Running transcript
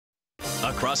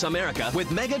Across America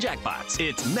with Mega Jackpots.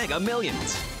 It's Mega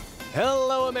Millions.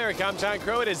 Hello, America. I'm John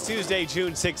Crow. It is Tuesday,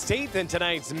 June 16th, and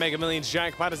tonight's Mega Millions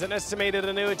jackpot is an estimated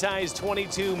annuitized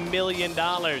 $22 million.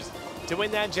 To win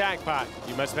that jackpot,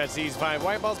 you must bet these 5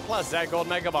 white balls plus that gold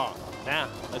mega ball. Now,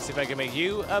 let's see if I can make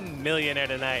you a millionaire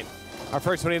tonight. Our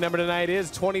first winning number tonight is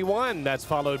 21. That's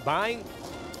followed by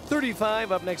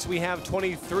 35. Up next, we have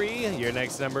 23. Your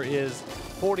next number is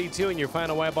 42, and your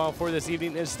final white ball for this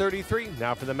evening is 33.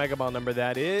 Now for the mega ball number,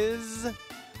 that is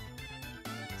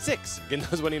 6. Again,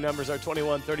 those winning numbers are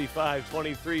 21, 35,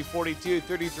 23, 42,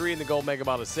 33, and the gold mega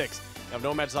ball is 6. Now, if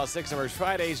no match all 6 numbers,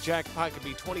 Friday's jackpot could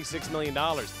be $26 million.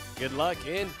 Good luck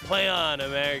and play on,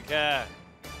 America.